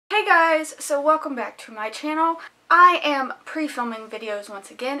Guys, so welcome back to my channel. I am pre-filming videos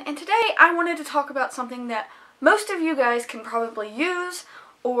once again, and today I wanted to talk about something that most of you guys can probably use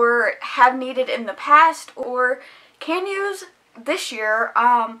or have needed in the past or can use this year.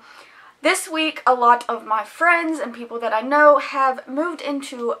 This week a lot of my friends and people that I know have moved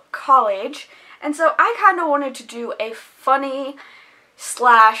into college, and so I kind of wanted to do a funny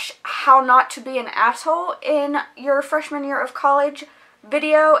slash how not to be an asshole in your freshman year of college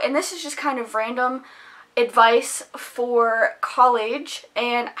video, and this is just kind of random advice for college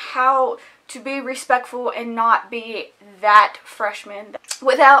and how to be respectful and not be that freshman.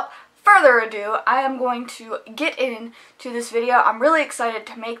 Without further ado, I am going to get into this video. I'm really excited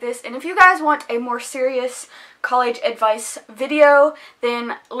to make this, and if you guys want a more serious college advice video,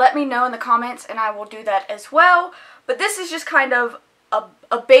 then let me know in the comments and I will do that as well. But this is just kind of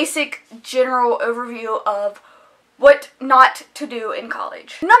a basic general overview of what not to do in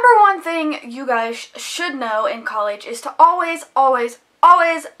college. Number one thing you guys should know in college is to always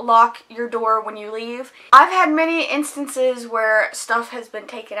lock your door when you leave. I've had many instances where stuff has been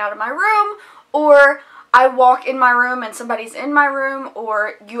taken out of my room, or I walk in my room and somebody's in my room,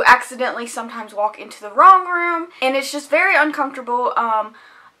 or you accidentally sometimes walk into the wrong room, and it's just very uncomfortable.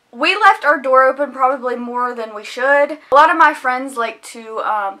 We left our door open probably more than we should. A lot of my friends like to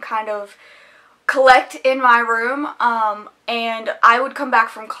kind of collect in my room, and I would come back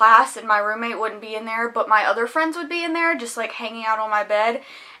from class and my roommate wouldn't be in there, but my other friends would be in there just like hanging out on my bed,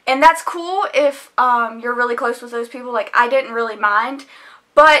 and that's cool if you're really close with those people. Like, I didn't really mind,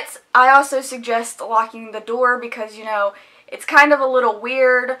 but I also suggest locking the door because, you know, it's kind of a little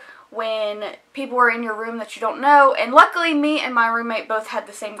weird when people are in your room that you don't know. And luckily me and my roommate both had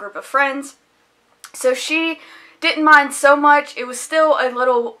the same group of friends, so she didn't mind so much. It was still a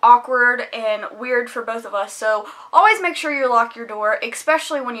little awkward and weird for both of us, so always make sure you lock your door,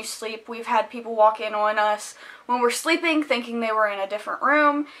 especially when you sleep. We've had people walk in on us when we're sleeping thinking they were in a different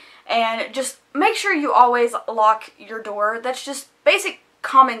room, and just make sure you always lock your door. That's just basic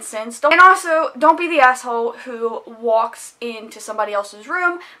common sense. And also, don't be the asshole who walks into somebody else's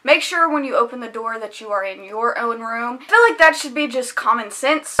room. Make sure when you open the door that you are in your own room. I feel like that should be just common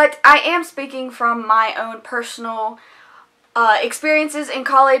sense, but I am speaking from my own personal experiences in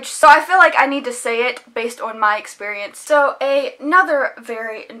college, so I feel like I need to say it based on my experience. So another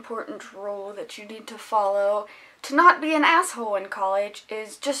very important rule that you need to follow to not be an asshole in college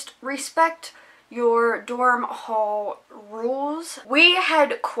is just respect your dorm hall rules. We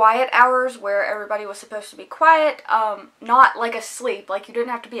had quiet hours where everybody was supposed to be quiet, not like asleep. Like, you didn't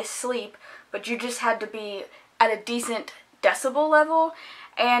have to be asleep, but you just had to be at a decent decibel level,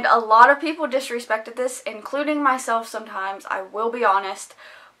 and a lot of people disrespected this, including myself sometimes, I will be honest.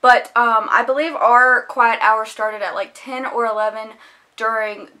 But I believe our quiet hours started at like 10 or 11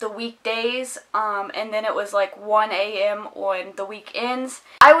 during the weekdays, and then it was like 1 a.m. on the weekends.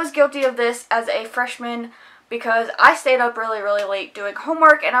 I was guilty of this as a freshman because I stayed up really late doing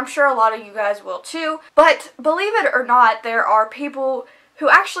homework, and I'm sure a lot of you guys will too. But believe it or not, there are people who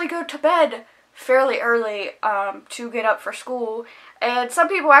actually go to bed fairly early to get up for school, and some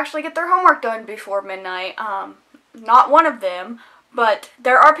people actually get their homework done before midnight. Not one of them, but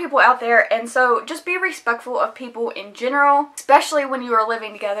there are people out there, and so just be respectful of people in general, especially when you are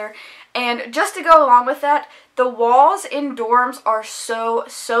living together. And just to go along with that, the walls in dorms are so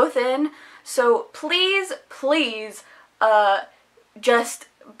thin, so please just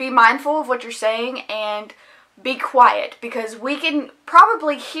be mindful of what you're saying and be quiet, because we can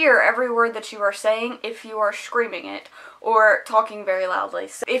probably hear every word that you are saying if you are screaming it or talking very loudly.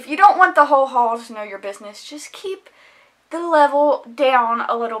 So if you don't want the whole hall to know your business, just keep the level down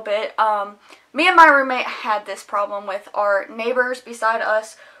a little bit. Me and my roommate had this problem with our neighbors beside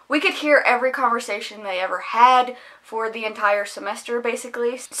us. We could hear every conversation they ever had for the entire semester,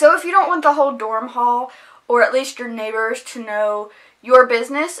 basically. So if you don't want the whole dorm hall, or at least your neighbors, to know your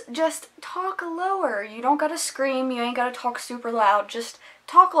business, just talk lower. You don't gotta scream, you ain't gotta talk super loud, just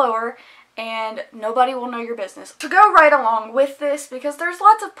talk lower and nobody will know your business. To go right along with this, because there's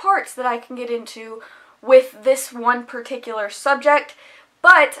lots of parts that I can get into with this one particular subject,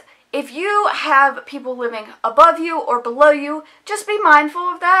 but if you have people living above you or below you, just be mindful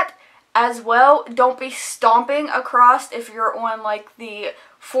of that as well. Don't be stomping across if you're on like the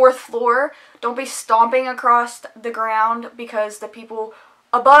 4th floor. Don't be stomping across the ground because the people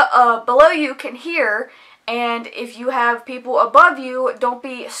below you can hear, and if you have people above you, don't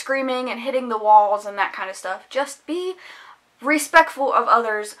be screaming and hitting the walls and that kind of stuff. Just be respectful of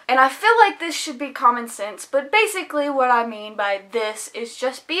others. And I feel like this should be common sense, but basically what I mean by this is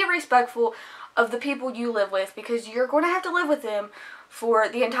just be respectful of the people you live with, because you're going to have to live with them for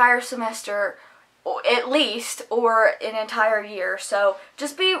the entire semester at least, or an entire year. So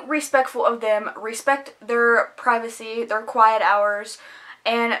just be respectful of them, respect their privacy, their quiet hours,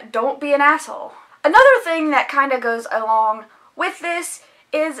 and don't be an asshole. Another thing that kind of goes along with this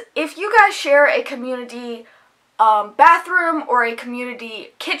is if you guys share a community bathroom or a community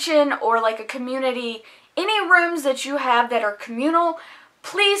kitchen or like a community, any rooms that you have that are communal,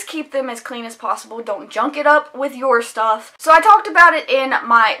 please keep them as clean as possible. Don't junk it up with your stuff. So I talked about it in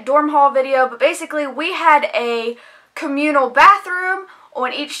my dorm hall video, but basically we had a communal bathroom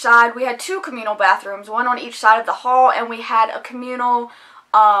on each side. We had two communal bathrooms, one on each side of the hall, and we had a communal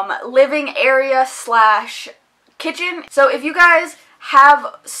living area slash kitchen. So if you guys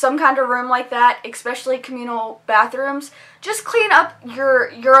have some kind of room like that, especially communal bathrooms, just clean up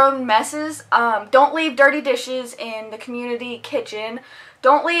your own messes. Don't leave dirty dishes in the community kitchen.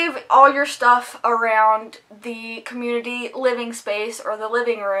 Don't leave all your stuff around the community living space or the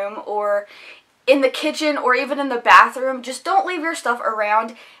living room or in the kitchen or even in the bathroom. Just don't leave your stuff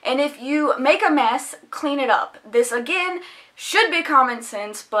around, and if you make a mess, clean it up. This again should be common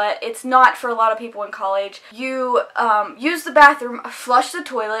sense, but it's not for a lot of people in college. You use the bathroom, flush the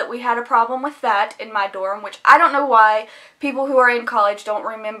toilet. We had a problem with that in my dorm, which I don't know why people who are in college don't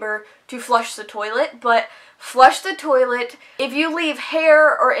remember to flush the toilet, but flush the toilet. If you leave hair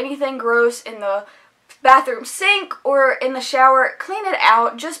or anything gross in the bathroom sink or in the shower, clean it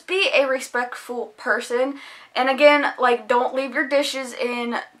out. Just be a respectful person. And again, like, don't leave your dishes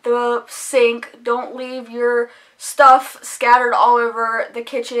in the sink. Don't leave your stuff scattered all over the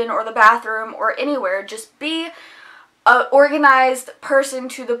kitchen or the bathroom or anywhere. Just be an organized person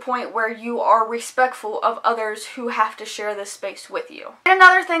to the point where you are respectful of others who have to share this space with you. And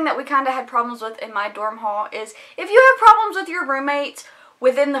another thing that we kind of had problems with in my dorm hall is if you have problems with your roommates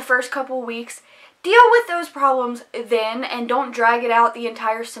within the first couple weeks, deal with those problems then and don't drag it out the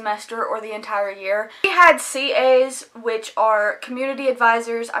entire semester or the entire year. We had CAs, which are community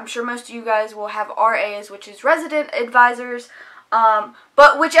advisors. I'm sure most of you guys will have RAs, which is resident advisors.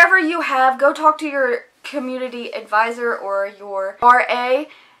 But whichever you have, go talk to your community advisor or your RA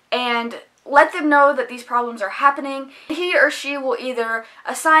and let them know that these problems are happening. He or she will either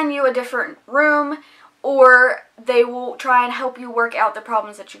assign you a different room or they will try and help you work out the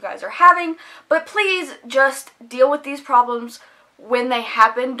problems that you guys are having. But please just deal with these problems when they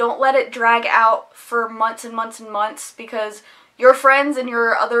happen. Don't let it drag out for months and months and months, because your friends and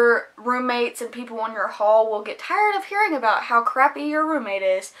your other roommates and people in your hall will get tired of hearing about how crappy your roommate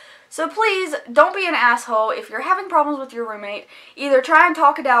is. So please don't be an asshole. If you're having problems with your roommate, either try and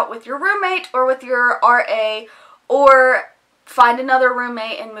talk it out with your roommate or with your RA, or find another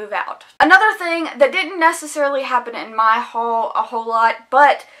roommate and move out. Another thing that didn't necessarily happen in my hall a whole lot,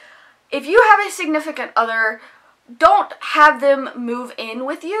 but if you have a significant other, don't have them move in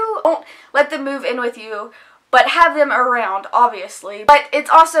with you. Don't let them move in with you, but have them around, obviously. But it's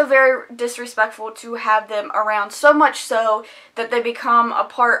also very disrespectful to have them around so much so that they become a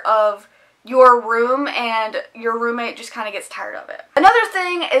part of your room and your roommate just kind of gets tired of it. Another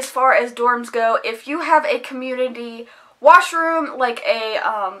thing as far as dorms go, if you have a community washroom, like a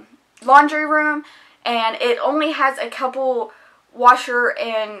laundry room, and it only has a couple washer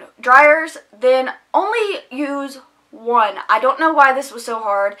and dryers, then only use one. I don't know why this was so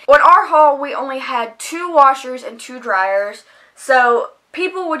hard. On our hall, we only had 2 washers and 2 dryers, so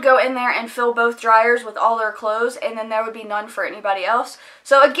people would go in there and fill both dryers with all their clothes, and then there would be none for anybody else.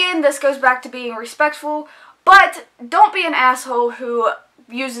 So again, this goes back to being respectful, but don't be an asshole who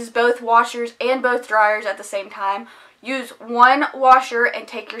uses both washers and both dryers at the same time. Use one washer and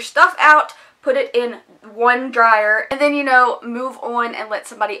take your stuff out, put it in one dryer, and then, you know, move on and let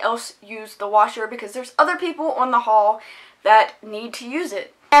somebody else use the washer, because there's other people on the hall that need to use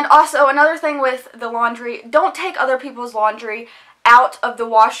it. And also, another thing with the laundry, don't take other people's laundry out of the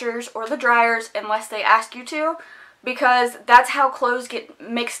washers or the dryers unless they ask you to, because that's how clothes get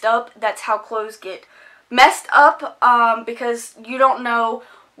mixed up, that's how clothes get messed up, because you don't know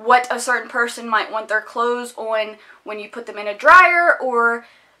what a certain person might want their clothes on when you put them in a dryer, or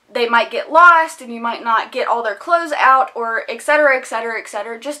they might get lost and you might not get all their clothes out, or etc, etc,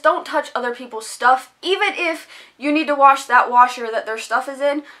 etc. Just don't touch other people's stuff. Even if you need to wash that washer that their stuff is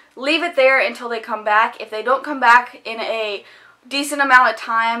in, leave it there until they come back. If they don't come back in a decent amount of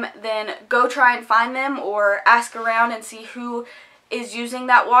time, then go try and find them or ask around and see who is using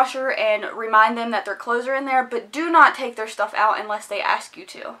that washer and remind them that their clothes are in there, but do not take their stuff out unless they ask you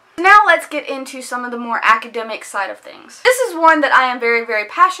to. Now let's get into some of the more academic side of things. This is one that I am very, very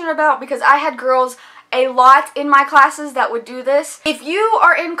passionate about because I had girls a lot in my classes that would do this. If you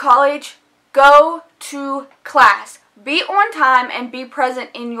are in college, go to class. be on time and be present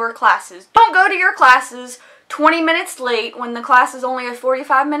in your classes. Don't go to your classes 20 minutes late when the class is only a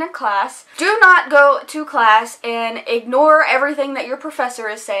 45-minute class. Do not go to class and ignore everything that your professor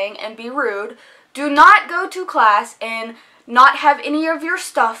is saying and be rude. Do not go to class and not have any of your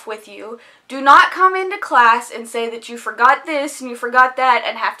stuff with you. Do not come into class and say that you forgot this and you forgot that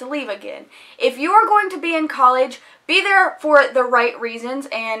and have to leave again. If you are going to be in college, be there for the right reasons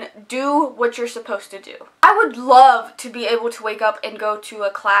and do what you're supposed to do. I would love to be able to wake up and go to a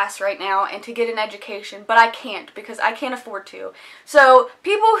class right now and to get an education, but I can't because I can't afford to. So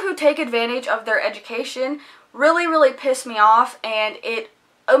people who take advantage of their education really piss me off, and it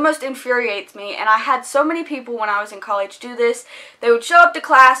almost infuriates me. And I had so many people when I was in college do this. They would show up to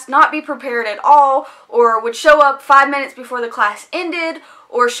class, not be prepared at all, or would show up 5 minutes before the class ended,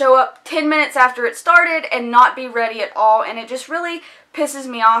 or show up 10 minutes after it started and not be ready at all. And it just really pisses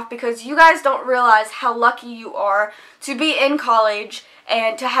me off because you guys don't realize how lucky you are to be in college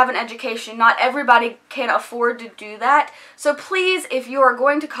and to have an education. Not everybody can afford to do that. So please, if you are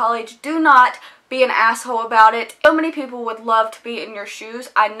going to college, do not be an asshole about it. So many people would love to be in your shoes.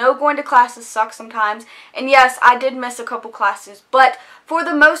 I know going to classes sucks sometimes, and yes, I did miss a couple classes, but for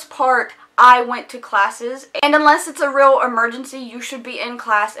the most part, I went to classes, and unless it's a real emergency, you should be in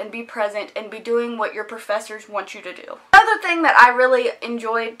class and be present and be doing what your professors want you to do. Another thing that I really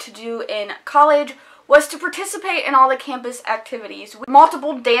enjoyed to do in college was to participate in all the campus activities.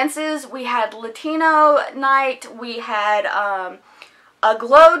 Multiple dances, we had Latino night, we had a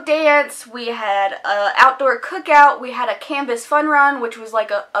glow dance, we had an outdoor cookout, we had a canvas fun run, which was like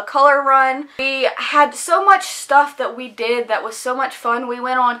a color run. We had so much stuff that we did that was so much fun. We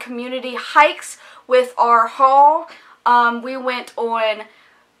went on community hikes with our hall. We went on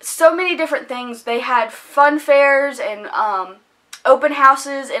so many different things. They had fun fairs and open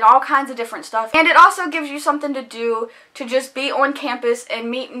houses and all kinds of different stuff. And it also gives you something to do to just be on campus and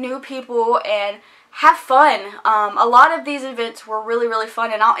meet new people and have fun. A lot of these events were really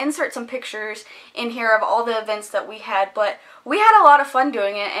fun, and I'll insert some pictures in here of all the events that we had, but we had a lot of fun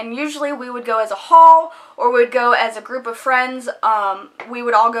doing it. And usually we would go as a hall or we would go as a group of friends. We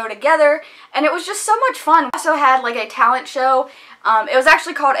would all go together, and it was just so much fun. We also had like a talent show. It was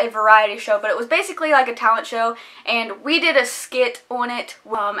actually called a variety show, but it was basically like a talent show, and we did a skit on it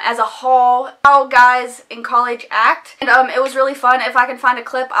as a hall, how guys in college act, and it was really fun. If I can find a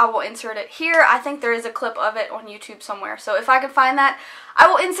clip, I will insert it here. I think there is a clip of it on YouTube somewhere, so if I can find that, I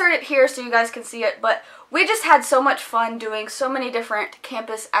will insert it here so you guys can see it. But we just had so much fun doing so many different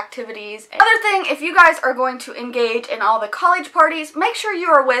campus activities. Another thing, if you guys are going to engage in all the college parties, make sure you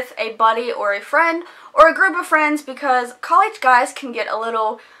are with a buddy or a friend or a group of friends, because college guys can get a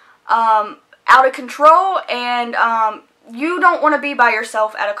little out of control, and you don't want to be by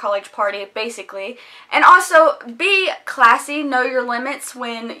yourself at a college party, basically. And also, be classy, know your limits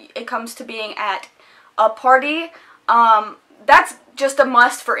when it comes to being at a party. That's just a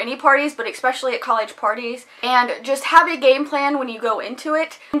must for any parties, but especially at college parties. And just have a game plan when you go into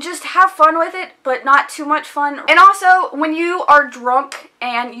it. And just have fun with it, but not too much fun. And also, when you are drunk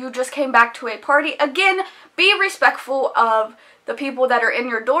and you just came back to a party, again, be respectful of the people that are in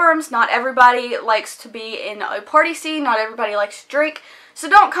your dorms. Not everybody likes to be in a party scene. Not everybody likes to drink. So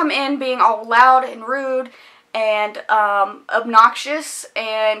don't come in being all loud and rude and obnoxious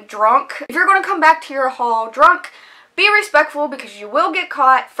and drunk. If you're going to come back to your hall drunk, be respectful, because you will get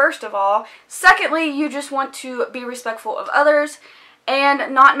caught, first of all. Secondly, you just want to be respectful of others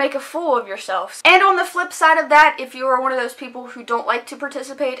and not make a fool of yourself. And on the flip side of that, if you are one of those people who don't like to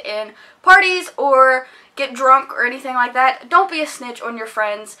participate in parties or get drunk or anything like that, don't be a snitch on your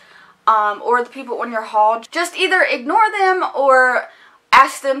friends or the people on your hall. Just either ignore them or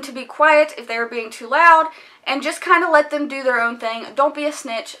ask them to be quiet if they're being too loud, and just kind of let them do their own thing. Don't be a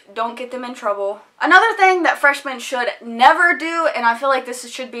snitch. Don't get them in trouble. Another thing that freshmen should never do, and I feel like this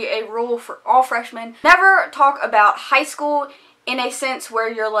should be a rule for all freshmen, never talk about high school in a sense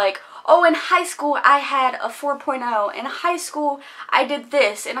where you're like, oh, in high school I had a 4.0, in high school I did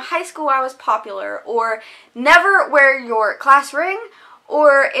this, in high school I was popular. Or never wear your class ring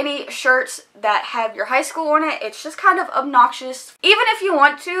or any shirts that have your high school on it. It's just kind of obnoxious. Even if you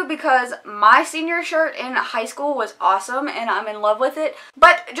want to, because my senior shirt in high school was awesome and I'm in love with it.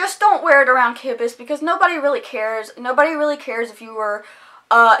 But just don't wear it around campus, because nobody really cares. Nobody really cares if you were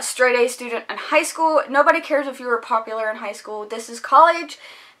a straight A student in high school. Nobody cares if you were popular in high school. This is college.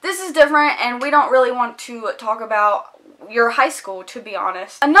 This is different, and we don't really want to talk about your high school, to be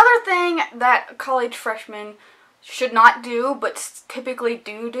honest. Another thing that college freshmen should not do, but typically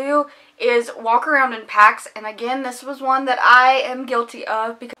do, is walk around in packs. And again, this was one that I am guilty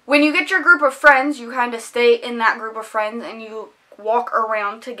of, because when you get your group of friends, you kind of stay in that group of friends and you walk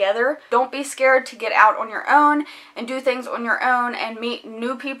around together. Don't be scared to get out on your own and do things on your own and meet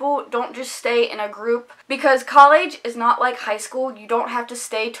new people. Don't just stay in a group, because college is not like high school. You don't have to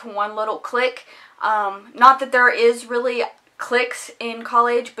stay to one little clique. Not that there is really cliques in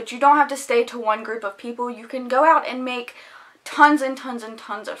college, but you don't have to stay to one group of people. You can go out and make tons and tons and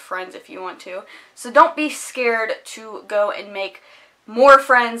tons of friends if you want to. So don't be scared to go and make more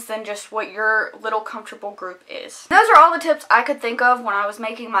friends than just what your little comfortable group is. Those are all the tips I could think of when I was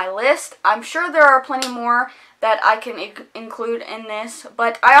making my list. I'm sure there are plenty more that I can include in this,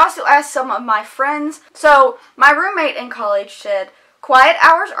 but I also asked some of my friends. So my roommate in college said, quiet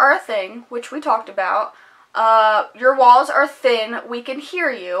hours are a thing, which we talked about. Your walls are thin, we can hear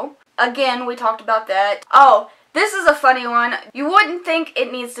you. Again, we talked about that. Oh, this is a funny one. You wouldn't think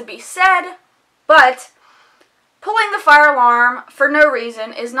it needs to be said, but pulling the fire alarm for no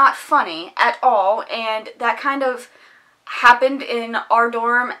reason is not funny at all, and that kind of happened in our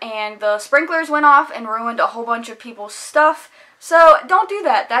dorm, and the sprinklers went off and ruined a whole bunch of people's stuff. So don't do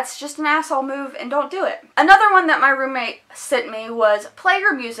that. That's just an asshole move, and don't do it. Another one that my roommate sent me was play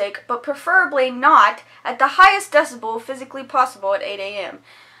your music, but preferably not at the highest decibel physically possible at 8 a.m.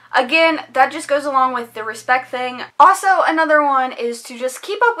 Again, that just goes along with the respect thing. Also, another one is to just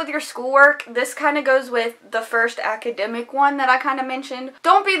keep up with your schoolwork. This kind of goes with the first academic one that I kind of mentioned.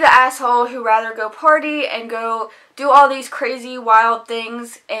 Don't be the asshole who rather go party and go do all these crazy wild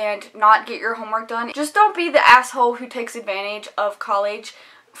things and not get your homework done. Just don't be the asshole who takes advantage of college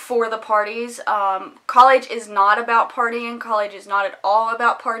for the parties. College is not about partying. College is not at all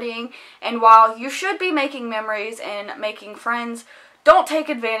about partying. And while you should be making memories and making friends, don't take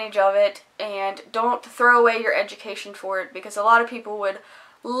advantage of it, and don't throw away your education for it, because a lot of people would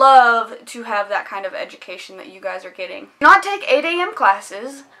love to have that kind of education that you guys are getting. Not take 8 a.m.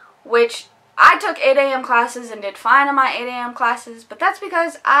 classes, which I took 8 a.m. classes and did fine in my 8 a.m. classes, but that's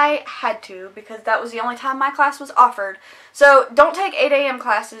because I had to, because that was the only time my class was offered. So don't take 8 a.m.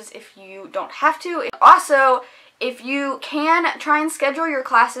 classes if you don't have to. Also, if you can, try and schedule your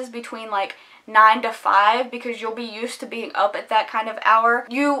classes between like 9 to 5, because you'll be used to being up at that kind of hour.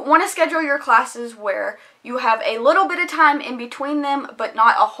 You want to schedule your classes where you have a little bit of time in between them, but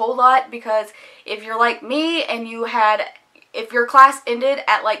not a whole lot, because if you're like me and if your class ended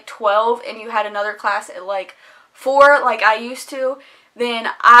at like 12 and you had another class at like 4 like I used to, then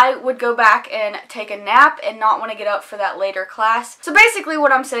I would go back and take a nap and not want to get up for that later class. So basically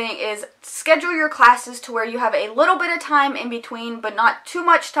what I'm saying is schedule your classes to where you have a little bit of time in between, but not too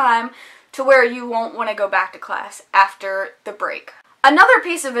much time to where you won't want to go back to class after the break. Another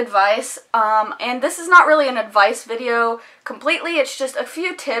piece of advice, and this is not really an advice video completely, it's just a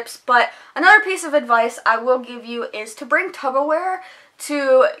few tips, but another piece of advice I will give you is to bring Tupperware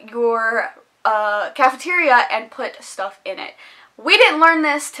to your cafeteria and put stuff in it. We didn't learn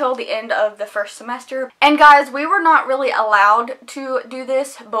this till the end of the first semester, and guys, we were not really allowed to do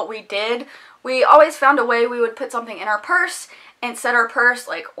this, but we did. We always found a way. We would put something in our purse and set our purse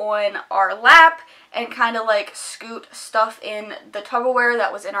like on our lap and kind of like scoot stuff in the Tupperware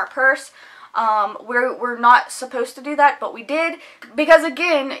that was in our purse. We're not supposed to do that, but we did, because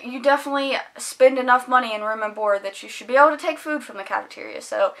again, you definitely spend enough money in room and board that you should be able to take food from the cafeteria.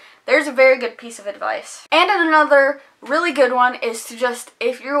 So there's a very good piece of advice. And another really good one is to just,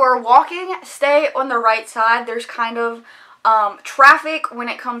 if you are walking, stay on the right side. There's kind of traffic when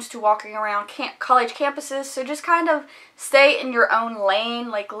it comes to walking around college campuses, so just kind of stay in your own lane,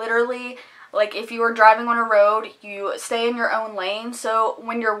 like literally. Like if you are driving on a road, you stay in your own lane. So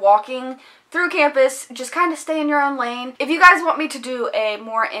when you're walking through campus, just kind of stay in your own lane. If you guys want me to do a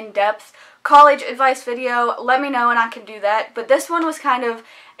more in-depth college advice video, let me know and I can do that. But this one was kind of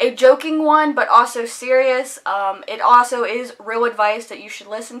a joking one, but also serious. It also is real advice that you should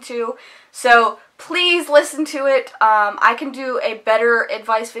listen to. So please listen to it. I can do a better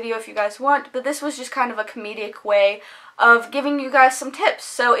advice video if you guys want, but this was just kind of a comedic way of giving you guys some tips.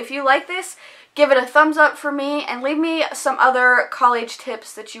 So if you like this, give it a thumbs up for me and leave me some other college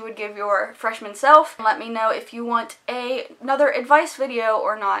tips that you would give your freshman self. Let me know if you want another advice video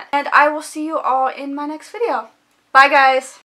or not. And I will see you all in my next video. Bye guys!